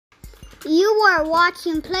You are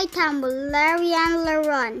watching Playtime with Larry and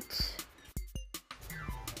Laurent.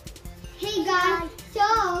 Hey guys,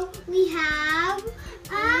 so we have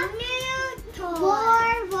a new toy.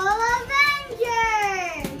 Marvel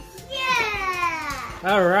Avengers! Yeah!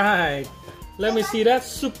 Alright, let me see that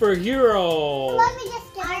superhero. Let me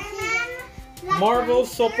just get Iron Man, Marvel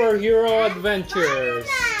Superhero Adventures.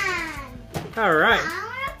 Alright.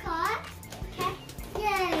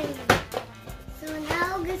 So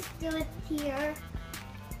now let's do it here.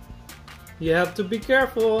 You have to be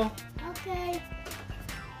careful. Okay.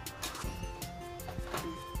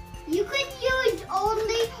 You could use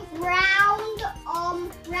only round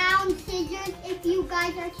scissors if you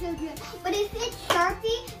guys are children. But if it's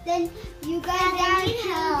Sharpie, then you guys are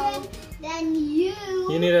children. Then you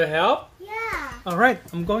need a help? Yeah. Alright,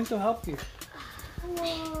 I'm going to help you.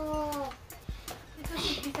 Whoa.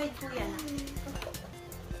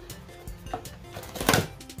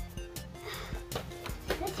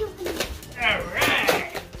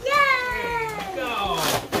 Alright. Yay! Go.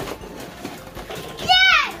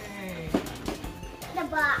 Yes! Hey. The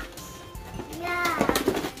box. Yeah.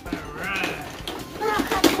 Alright.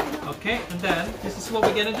 Okay, and then this is what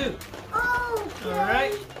we're gonna do. Oh.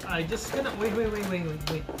 Alright. I just gonna wait.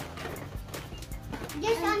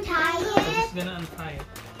 Just untie I'm it. just gonna untie it.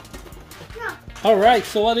 No. Alright,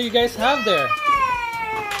 so what do you guys have there?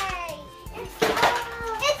 Yay! It's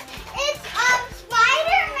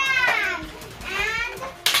Spider-Man! And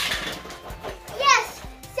yes,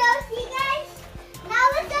 so see guys, now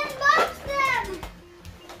let's unbox them!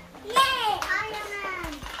 Yay! Iron Man!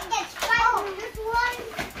 And that's Spider-Man. This one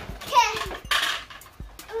can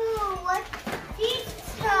what's these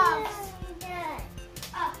stuff?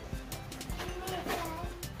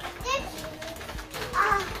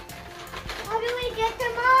 How do we get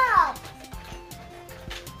them up?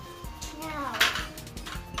 Now.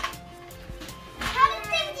 How to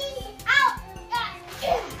take these out?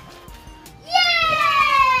 Yay!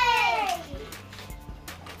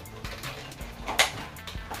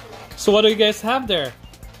 So what do you guys have there?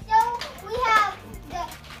 So we have the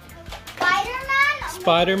Spider-Man.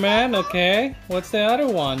 Spider-Man, okay. What's the other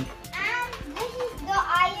one? And this is the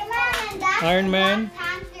Iron Man, and that's Iron the Man. Black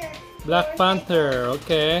Panther. Black Panther,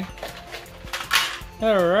 okay.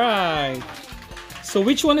 Alright. So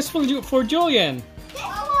which one is for Julian? This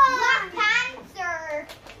one. Black Panther.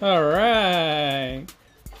 Alright.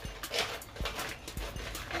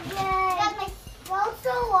 Yay. Got my also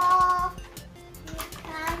off. You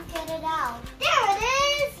can't get it out. There it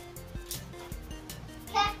is.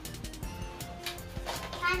 Okay.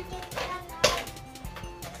 Can't get that out.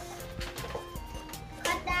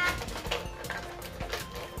 Cut that.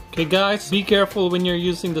 Okay guys, be careful when you're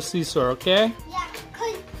using the scissor, okay? Yeah,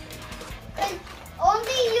 cause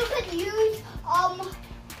only you could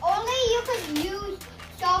use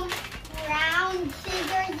some round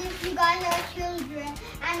scissors if you guys are children,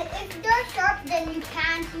 and if they're sharp, then you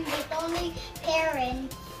can't use it. Only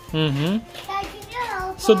parents. Mm-hmm. Guys, can you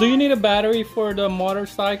help So do you us? need a battery for the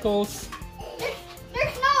motorcycles?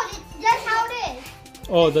 There's no. It's just how it is.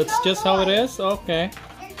 Oh, that's no just how it noise. is? Okay.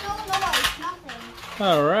 There's no noise. Nothing.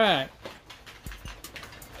 Alright.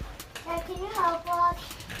 Guys, can you help us?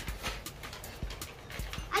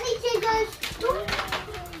 I need scissors.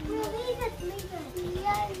 Leave it.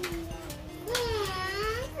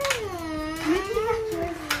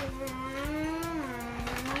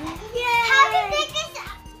 How to take this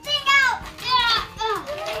thing out?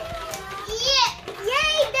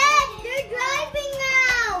 Yay, Dad! They're driving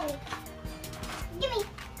now. Gimme.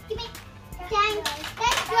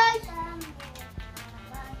 Thanks, guys.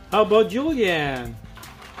 How about Julian?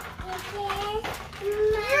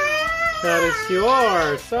 That is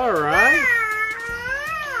yours. Alright.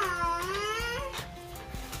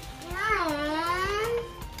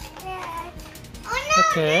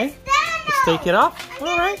 Okay. Let's take it off.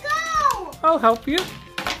 Alright. I'll help you.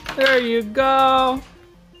 There you go.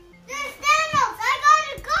 There's Thanos. I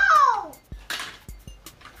gotta go.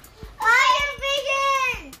 Iron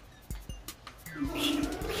Vision.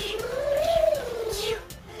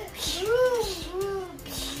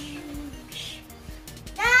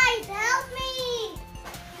 Guys, help me.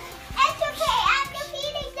 It's okay. I'm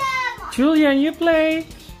defeating them. Julian, you play.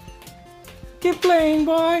 Keep playing,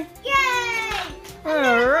 boy. Yay.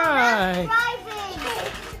 Alright. Driving.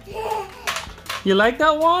 You like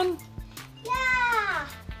that one? Yeah.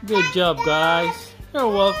 Good job, guys. You're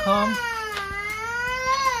welcome.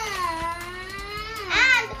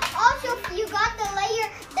 And also, if you got the layer,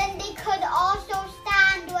 then they could also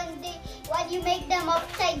stand when you make them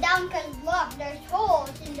upside down. Cause look, there's holes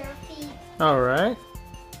in their feet. Alright.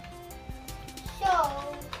 So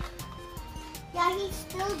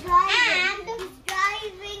still driving. And he's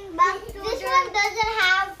driving back to this one doesn't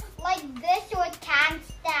have like this, so it can't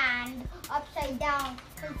stand upside down.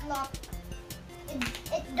 Cause look,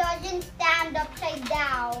 it doesn't stand upside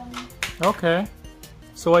down. Okay.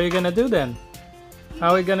 So what are you gonna do then?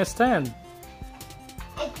 How are you gonna stand?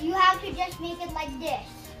 You have to just make it like this.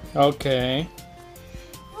 Okay.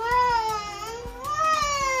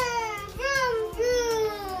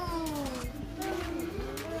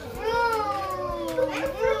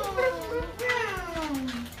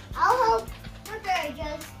 I'll help. Okay,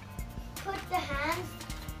 just put the hands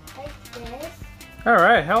like this.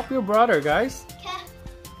 Alright, help your brother, guys. Okay.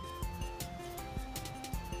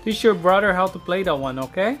 Teach your brother how to play that one,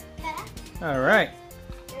 okay? Okay. Alright.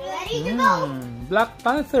 Ready to go. Black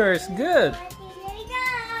Panther is good. Ready to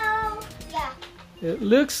go. Yeah. It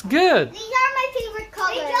looks good. These are my favorite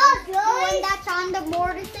colors. The one that's on the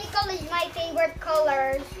motorcycle is my favorite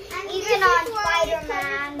colors. And even on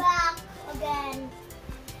Spider-Man. Back again.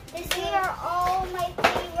 These are all my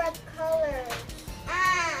favorite colors.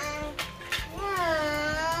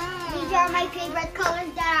 These are my favorite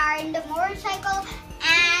colors that are in the motorcycle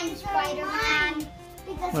and Spider-Man.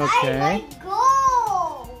 Because I like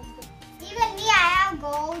gold. Even me, I have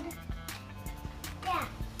gold. Yeah.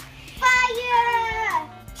 Fire!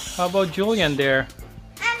 How about Julian there?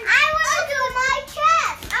 And I want to do my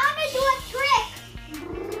chest. I want to do a trick.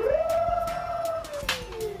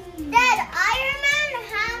 That Iron Man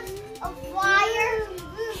has a fire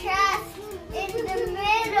chest in the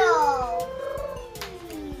middle.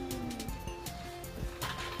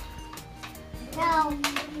 No.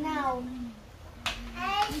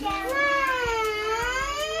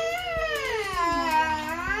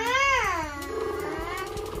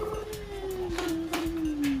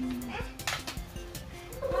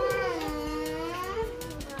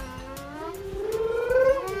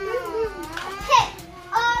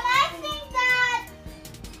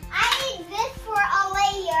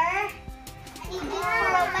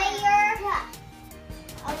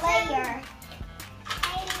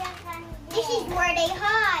 This is where they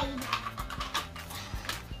hide.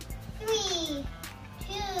 3,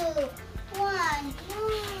 2, 1.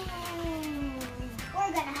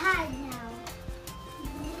 We're gonna hide now.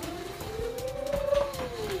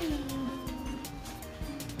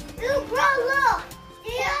 Ooh, bro, look. Do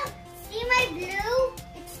you see my blue?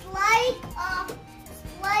 It's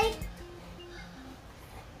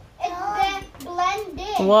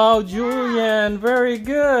blended. Wow, Julian, very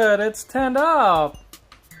good. Let's stand up.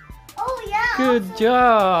 Oh yeah. Good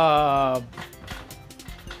job.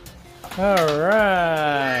 All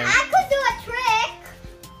right. I could do a trick.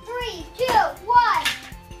 3, 2,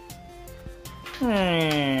 1.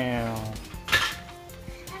 And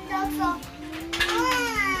also.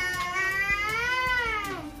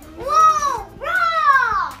 Whoa, bro!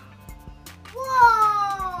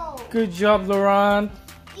 Whoa! Good job, Laurent.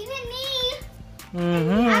 Even me.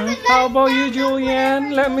 How about you,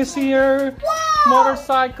 Julian? Let me see your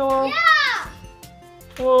motorcycle. Yeah.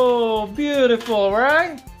 Oh, beautiful,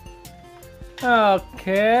 right?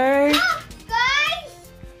 Okay. Look, guys.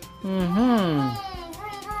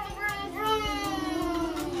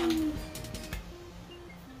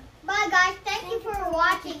 Bye, guys. Thank you for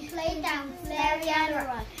watching Playtime Larry and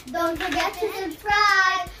Laura. Don't forget to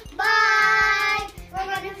subscribe. Bye. We're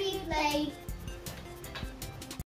gonna be playing